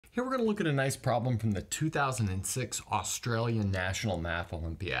Here we're going to look at a nice problem from the 2006 Australian National Math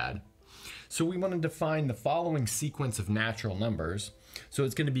Olympiad. So we want to define the following sequence of natural numbers. So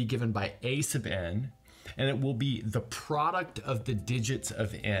it's going to be given by a sub n, and it will be the product of the digits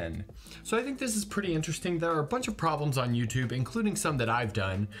of n. So I think this is pretty interesting. There are a bunch of problems on YouTube, including some that I've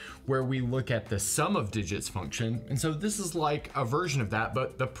done, where we look at the sum of digits function. And so this is like a version of that,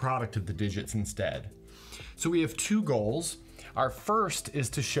 but the product of the digits instead. So we have two goals. Our first is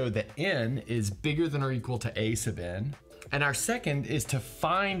to show that n is bigger than or equal to a sub n. And our second is to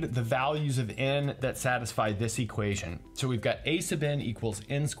find the values of n that satisfy this equation. So we've got a sub n equals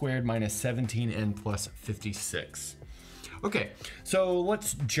n squared minus 17n plus 56. Okay, so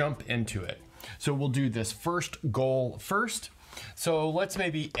let's jump into it. So we'll do this first goal first. So let's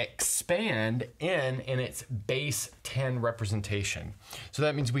maybe expand n in its base 10 representation. So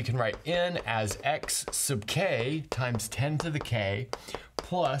that means we can write n as x sub k times 10 to the k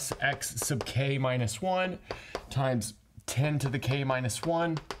plus x sub k minus 1 times 10 to the k minus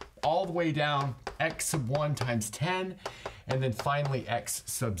 1, all the way down x sub 1 times 10, and then finally x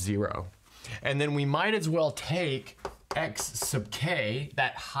sub 0. And then we might as well take x sub k,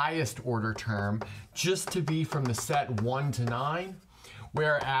 that highest order term, just to be from the set 1 to 9,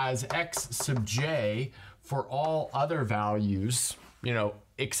 whereas x sub j for all other values,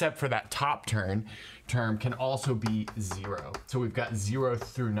 except for that top term can also be 0. So we've got 0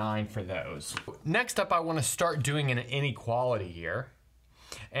 through 9 for those. Next up, I want to start doing an inequality here.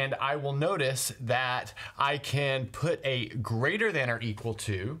 And I will notice that I can put a greater than or equal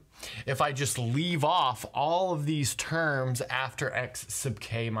to if I just leave off all of these terms after x sub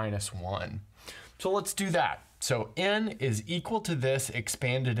k minus 1. So let's do that. So n is equal to this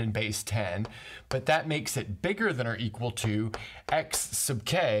expanded in base 10, but that makes it bigger than or equal to x sub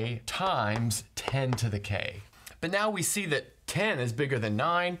k times 10 to the k. But now we see that 10 is bigger than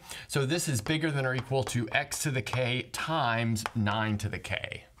 9, so this is bigger than or equal to x to the k times 9 to the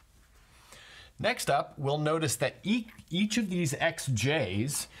k. Next up, we'll notice that each of these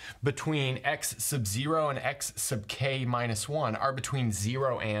xj's between x sub 0 and x sub k minus 1 are between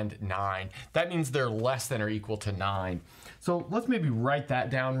 0 and 9. That means they're less than or equal to 9. So let's maybe write that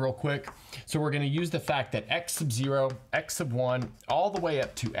down real quick. So we're going to use the fact that x sub 0, x sub 1, all the way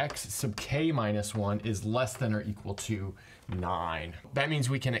up to x sub k minus 1 is less than or equal to 9. That means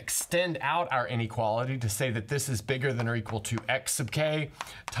we can extend out our inequality to say that this is bigger than or equal to x sub k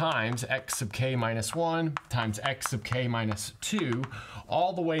times x sub k minus 1 times x sub k minus 2,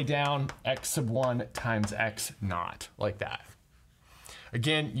 all the way down x sub 1 times x naught, like that.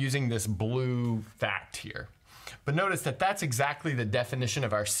 Again, using this blue fact here. But notice that that's exactly the definition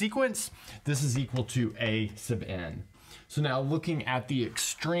of our sequence. This is equal to a sub n. So now looking at the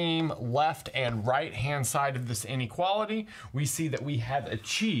extreme left and right hand side of this inequality, we see that we have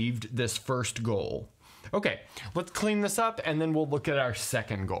achieved this first goal. Okay, let's clean this up and then we'll look at our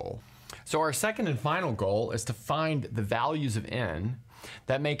second goal. So our second and final goal is to find the values of n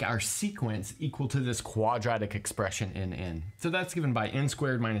that make our sequence equal to this quadratic expression in n. So that's given by n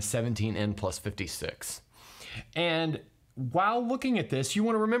squared minus 17n plus 56. And while looking at this, you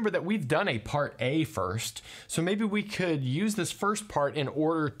want to remember that we've done a part A first, so maybe we could use this first part in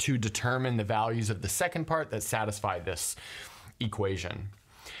order to determine the values of the second part that satisfy this equation.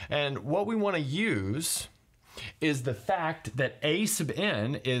 And what we want to use is the fact that a sub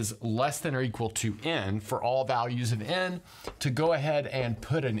n is less than or equal to n for all values of n, to go ahead and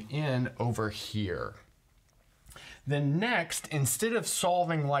put an n over here. Then next, instead of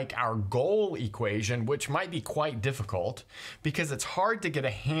solving like our goal equation, which might be quite difficult because it's hard to get a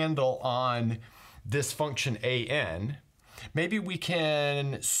handle on this function an, maybe we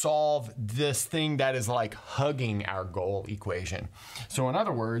can solve this thing that is like hugging our goal equation. So in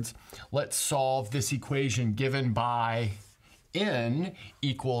other words, let's solve this equation given by n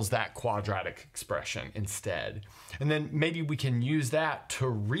equals that quadratic expression instead. And then maybe we can use that to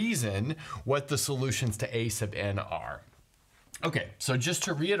reason what the solutions to a sub n are. Okay, so just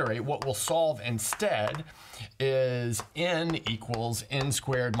to reiterate, what we'll solve instead is n equals n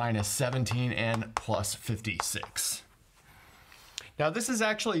squared minus 17n plus 56. Now this is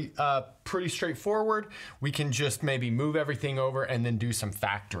actually pretty straightforward. We can just maybe move everything over and then do some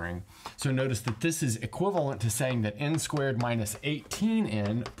factoring. So notice that this is equivalent to saying that n squared minus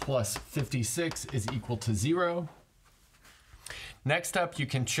 18n plus 56 is equal to 0. Next up, you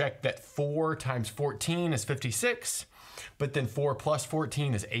can check that 4 times 14 is 56, but then 4 plus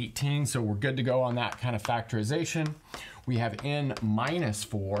 14 is 18, so we're good to go on that kind of factorization. We have n minus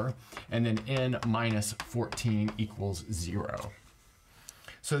 4, and then n minus 14 equals 0.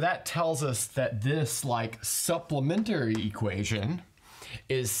 So that tells us that this like supplementary equation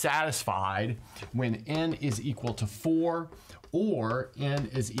is satisfied when n is equal to 4 or n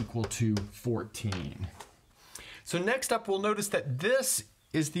is equal to 14. So next up, we'll notice that this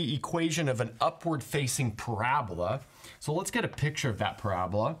is the equation of an upward facing parabola. So let's get a picture of that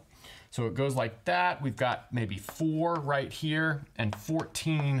parabola. So it goes like that. We've got maybe 4 right here and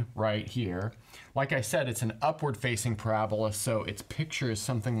 14 right here. Like I said, it's an upward facing parabola, so its picture is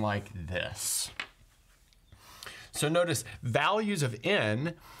something like this. So notice values of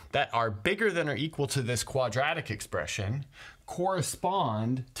n that are bigger than or equal to this quadratic expression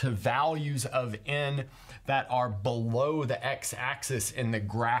correspond to values of n that are below the x-axis in the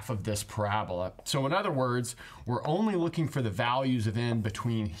graph of this parabola. So in other words, we're only looking for the values of n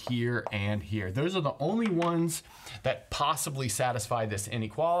between here and here. Those are the only ones that possibly satisfy this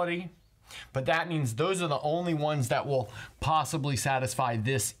inequality, but that means those are the only ones that will possibly satisfy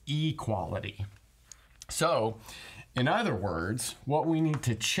this equality. So in other words, what we need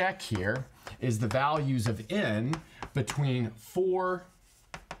to check here is the values of n between 4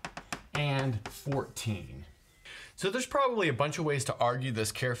 and 14. So there's probably a bunch of ways to argue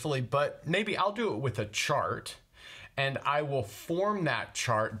this carefully, but maybe I'll do it with a chart, and I will form that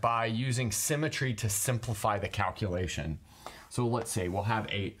chart by using symmetry to simplify the calculation. So let's say we'll have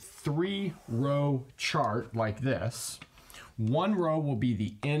a 3-row chart like this. One row will be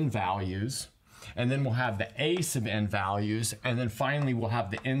the n values, and then we'll have the a sub n values, and then finally we'll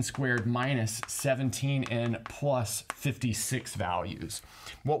have the n squared minus 17n plus 56 values.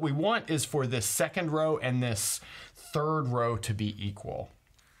 What we want is for this second row and this third row to be equal.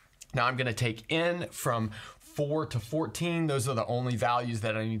 Now I'm going to take n from 4 to 14. Those are the only values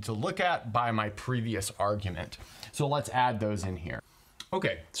that I need to look at by my previous argument. So let's add those in here.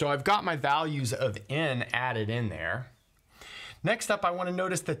 Okay, so I've got my values of n added in there. Next up, I want to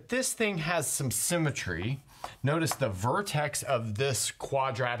notice that this thing has some symmetry. Notice the vertex of this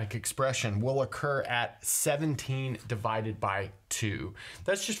quadratic expression will occur at 17 divided by 2.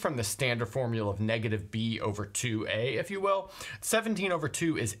 That's just from the standard formula of negative b over 2a, if you will. 17 over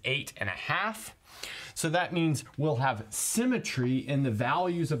 2 is 8.5. So that means we'll have symmetry in the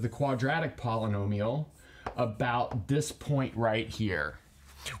values of the quadratic polynomial about this point right here,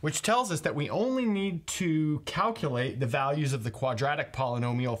 which tells us that we only need to calculate the values of the quadratic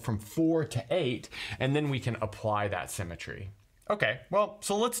polynomial from 4 to 8, and then we can apply that symmetry. Okay, well,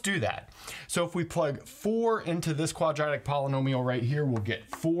 so let's do that. So if we plug 4 into this quadratic polynomial right here, we'll get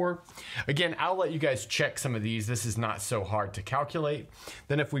 4. Again, I'll let you guys check some of these. This is not so hard to calculate.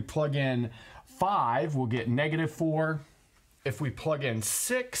 Then if we plug in 5, we'll get negative 4. If we plug in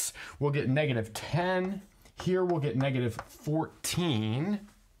 6, we'll get negative 10. Here we'll get negative 14.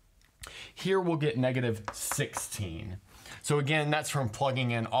 Here we'll get negative 16. So again, that's from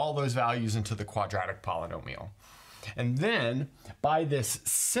plugging in all those values into the quadratic polynomial. And then by this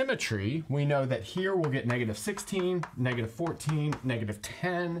symmetry, we know that here we'll get negative 16, negative 14, negative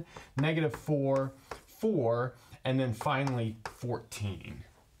 10, negative 4, 4, and then finally 14.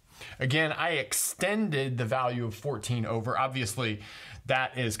 Again, I extended the value of 14 over. Obviously,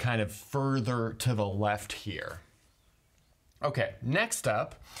 that is kind of further to the left here. Okay, next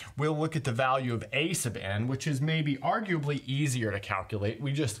up, we'll look at the value of a sub n, which is maybe arguably easier to calculate.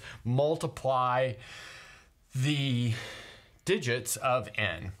 We just multiply the digits of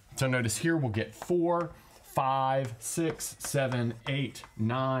n. So notice here we'll get 4, 5, 6, 7, 8,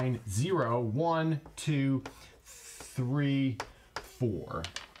 9, 0, 1, 2, 3, 4.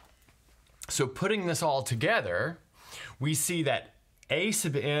 So putting this all together, we see that a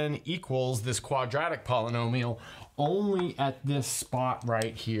sub n equals this quadratic polynomial only at this spot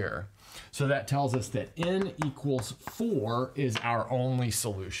right here. So that tells us that n equals 4 is our only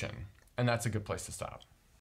solution. And that's a good place to stop.